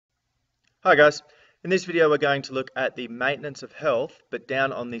Hi guys, in this video we're going to look at the maintenance of health but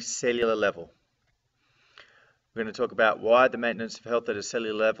down on the cellular level. We're going to talk about why the maintenance of health at a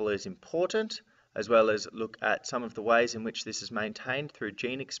cellular level is important, as well as look at some of the ways in which this is maintained through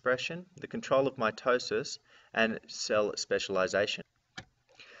gene expression, the control of mitosis, and cell specialization.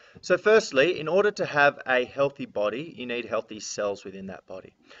 So firstly, in order to have a healthy body, you need healthy cells within that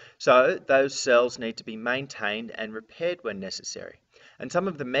body. So those cells need to be maintained and repaired when necessary. And some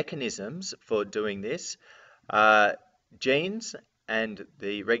of the mechanisms for doing this are genes and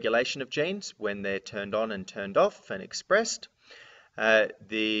the regulation of genes when they're turned on and turned off and expressed,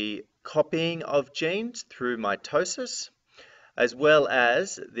 the copying of genes through mitosis, as well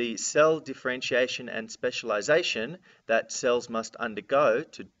as the cell differentiation and specialization that cells must undergo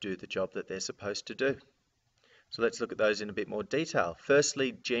to do the job that they're supposed to do. So let's look at those in a bit more detail.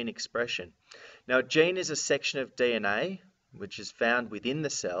 Firstly, gene expression. Now, a gene is a section of DNA which is found within the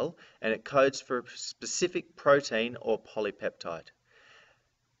cell, and it codes for a specific protein or polypeptide.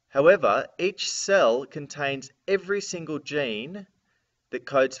 However, each cell contains every single gene that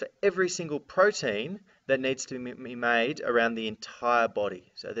codes for every single protein that needs to be made around the entire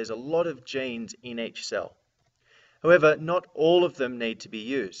body. So there's a lot of genes in each cell. However, not all of them need to be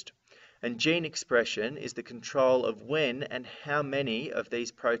used. And gene expression is the control of when and how many of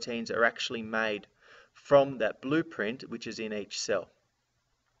these proteins are actually made from that blueprint which is in each cell.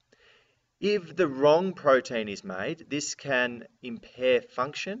 If the wrong protein is made, this can impair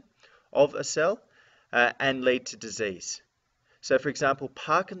function of a cell and lead to disease. So for example,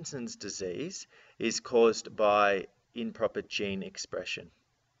 Parkinson's disease is caused by improper gene expression.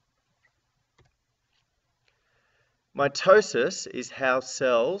 Mitosis is how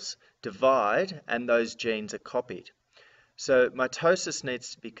cells divide and those genes are copied. So mitosis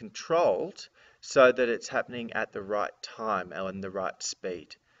needs to be controlled so that it's happening at the right time and the right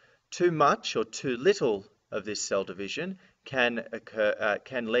speed. Too much or too little of this cell division can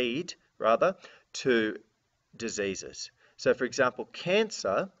lead to diseases. So for example,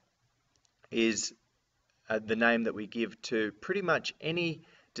 cancer is the name that we give to pretty much any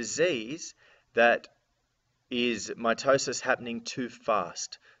disease that is mitosis happening too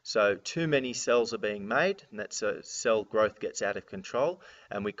fast. So too many cells are being made, and that's cell growth gets out of control,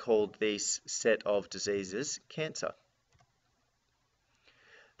 and we call this set of diseases cancer.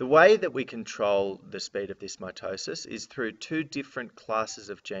 The way that we control the speed of this mitosis is through two different classes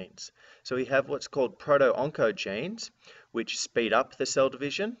of genes. So we have what's called proto-oncogenes, which speed up the cell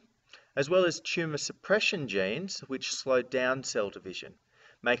division, as well as tumor suppression genes, which slow down cell division,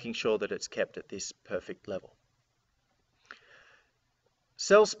 making sure that it's kept at this perfect level.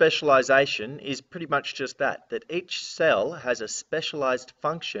 Cell specialization is pretty much just that each cell has a specialized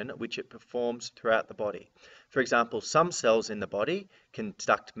function which it performs throughout the body. For example, some cells in the body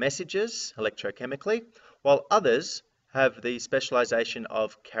conduct messages electrochemically, while others have the specialization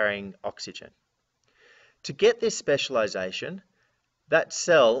of carrying oxygen. To get this specialization, that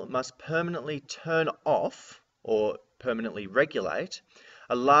cell must permanently turn off or permanently regulate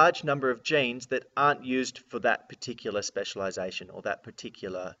a large number of genes that aren't used for that particular specialization or that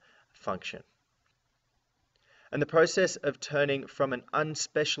particular function. And the process of turning from an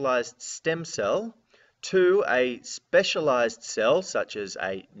unspecialized stem cell to a specialized cell, such as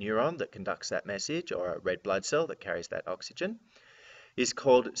a neuron that conducts that message or a red blood cell that carries that oxygen, is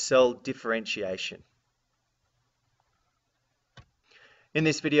called cell differentiation. In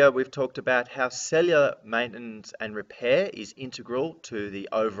this video, we've talked about how cellular maintenance and repair is integral to the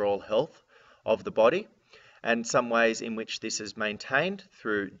overall health of the body, and some ways in which this is maintained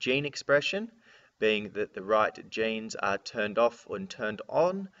through gene expression, being that the right genes are turned off and turned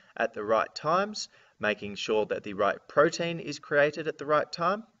on at the right times, making sure that the right protein is created at the right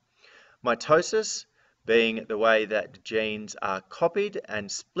time. Mitosis, being the way that genes are copied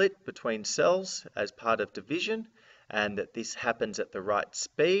and split between cells as part of division, and that this happens at the right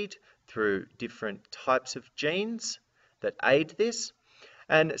speed through different types of genes that aid this,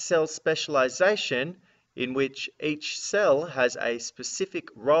 and cell specialization, in which each cell has a specific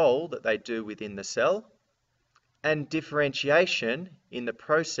role that they do within the cell, and differentiation in the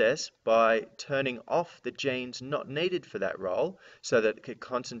process by turning off the genes not needed for that role so that it can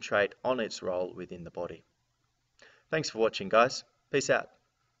concentrate on its role within the body. Thanks for watching, guys. Peace out.